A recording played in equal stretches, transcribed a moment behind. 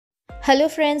Hello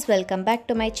friends, welcome back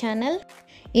to my channel.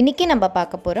 இன்னைக்கு நம்ம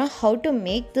பார்க்க போறோம் how to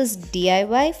make this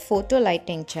DIY photo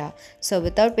lighting jar. So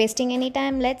without wasting any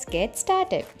time, let's get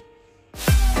started.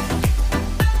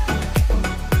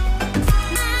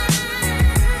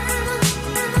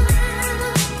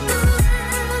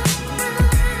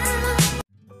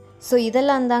 So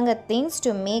இதெல்லாம் தாங்க things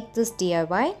to make this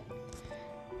DIY.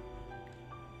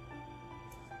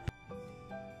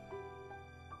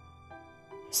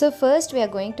 So first we are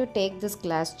going to take this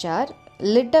glass jar,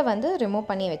 lid வந்து remove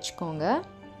பண்ணி வெச்சுக்கோங்க.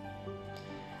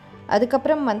 அதுக்கு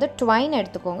அப்புறம் வந்து twine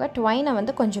எடுத்துக்கோங்க. twine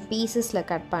வந்து கொஞ்சம் piecesல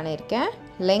கட் பண்ணிருக்கேன்.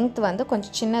 length வந்து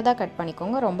கொஞ்சம் சின்னதா கட்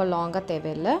பண்ணிக்கோங்க, ரொம்ப லாங்கா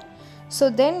தேவையில்லை. So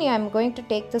then I am going to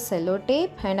take the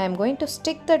cellotape and I am going to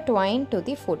stick the twine to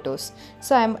the photos.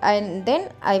 So then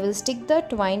I will stick the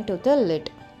twine to the lid.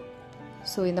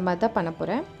 So இந்த மாதிரி தான் பண்ண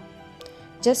போறேன்.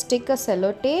 Just stick a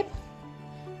cellotape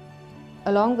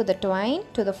along with the twine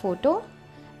to the photo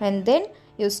and then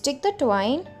you stick the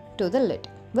twine to the lid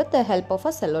with the help of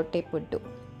a cellotape would do.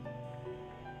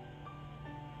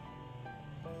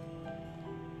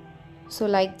 So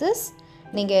like this,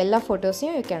 ninga ella photos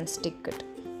you can stick it.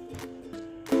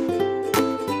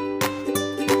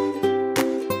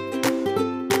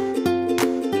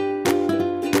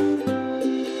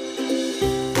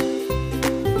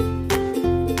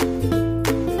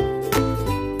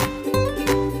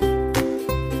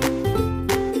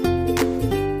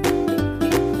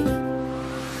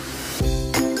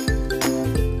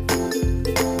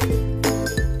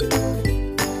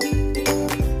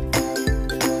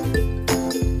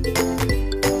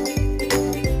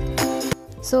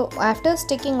 So after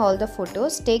sticking all the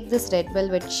photos, take this red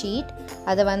velvet sheet.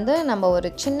 அதை வந்து நம்ம ஒரு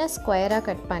சின்ன ஸ்கொயரா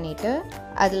cut பண்ணிட்டு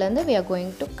அதுல இருந்து we are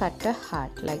going to cut a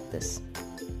heart like this.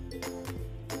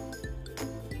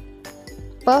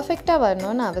 Perfectா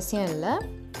வரணும்னு அவசியம் இல்லை.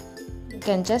 You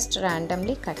can just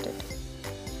randomly cut it.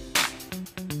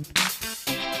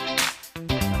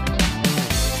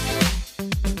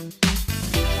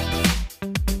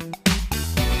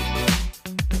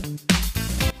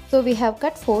 So we have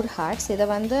cut 4 hearts. இதை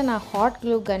வந்து நான் hot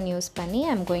glue gun use பண்ணி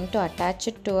I'm going to attach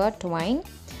it to a twine.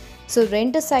 So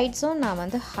ரெண்டு sides-உம் நான்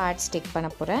வந்து heart stick பண்ண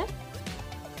போறேன்.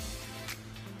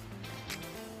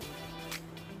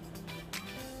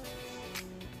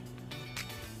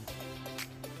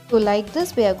 So like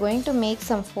this we are going to make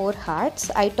some 4 hearts.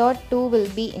 I thought 2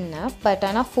 will be enough, but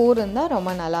ஆனா 4 இருந்தா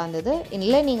ரொம்ப நல்லா இருந்தது.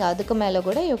 இல்ல நீங்க அதுக்கு மேல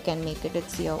கூட you can make it,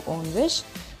 it's your own wish.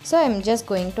 So I am just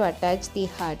going to attach the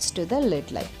hearts to the lid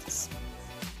like this.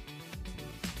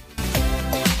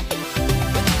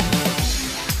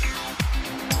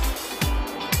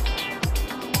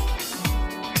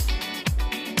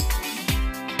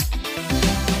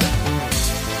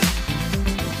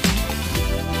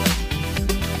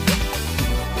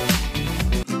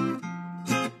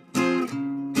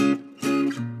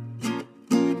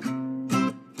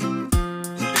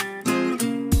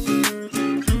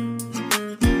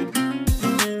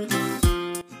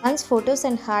 Once photos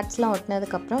and hearts la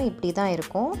ஒட்டினதுக்கு அப்புறம் இப்படி தான்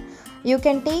இருக்கும். You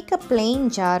can take a plain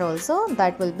jar also,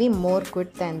 that will be more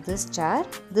good than this jar.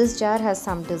 This jar has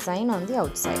some design on the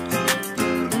outside.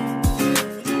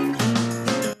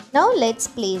 Now let's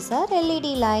place our LED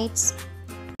lights.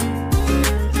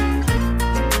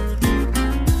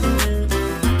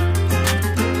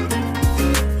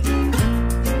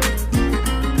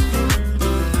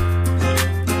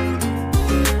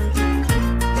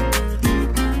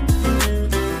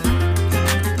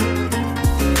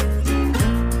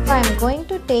 I am going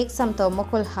to take some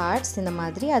thermocoal hearts இந்த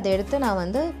மாதிரி அதை எடுத்து நான்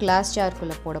வந்து glass jar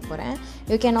குள்ள போட போறேன்.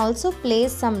 You can also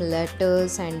place some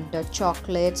letters and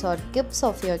chocolates or gifts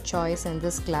of your choice in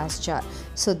this glass jar.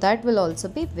 So that will also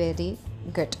be very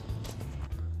good.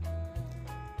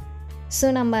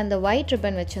 So நம்ம அந்த white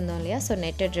ribbon வெச்சிருந்தோம் இல்லையா, so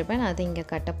netted ribbon அதை இங்க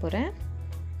கட்ட போறேன்.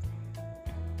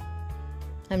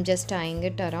 I'm just tying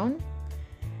it around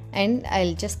and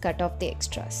I'll just cut off the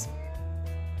extras.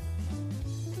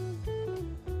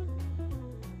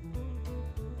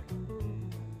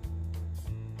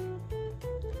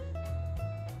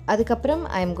 அதுக்கப்புறம்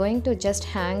I am going to just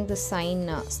hang the sign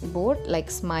board like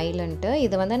smile ன்ட்டு.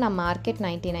 இது வந்து நான் market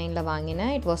 99ல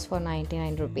வாங்கினேன். It was for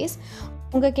 99 rupees.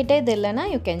 உங்ககிட்ட இது இல்லனா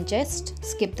you can just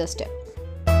skip the step.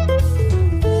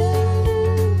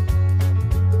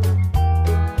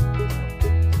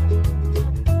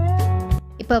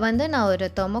 இப்போ வந்து நான் ஒரு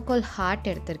thermocoal heart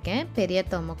எடுத்திருக்கேன், பெரிய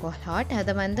thermocoal heart.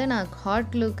 அதை வந்து நான் hot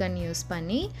glue gun யூஸ்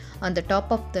பண்ணி on the top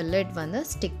of the lid வந்து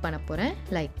stick பண்ண போறேன்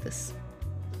like this.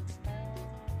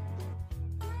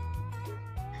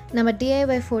 நம்ம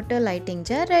DIY photo lighting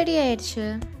jar ready ஆயிடுச்சு.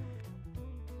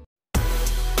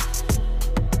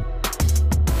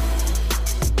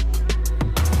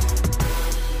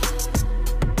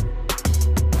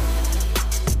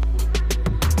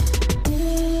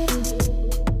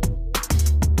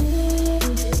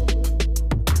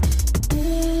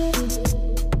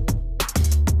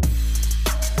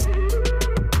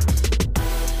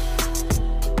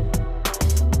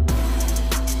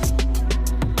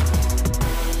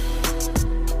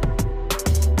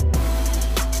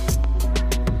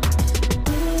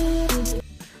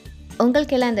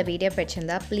 உங்களுக்கெல்லாம் இந்த வீடியோ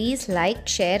பிடிச்சிருந்தா please like,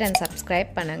 share and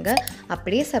subscribe பண்ணுங்கள்.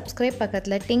 அப்படியே சப்ஸ்கிரைப்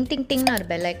பக்கத்தில் டிங் டிங் டிங்னு ஒரு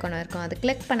பெல் ஐக்கான் இருக்கும், அது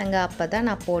கிளிக் பண்ணுங்கள். அப்போ தான்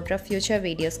நான் போடுற ஃப்யூச்சர்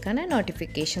வீடியோஸ்க்கான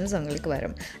நோட்டிஃபிகேஷன்ஸ் உங்களுக்கு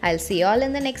வரும். I'll see you all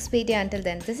in the next video. Until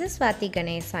then, this is Swathi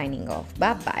Ganesh signing off.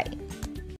 Bye bye.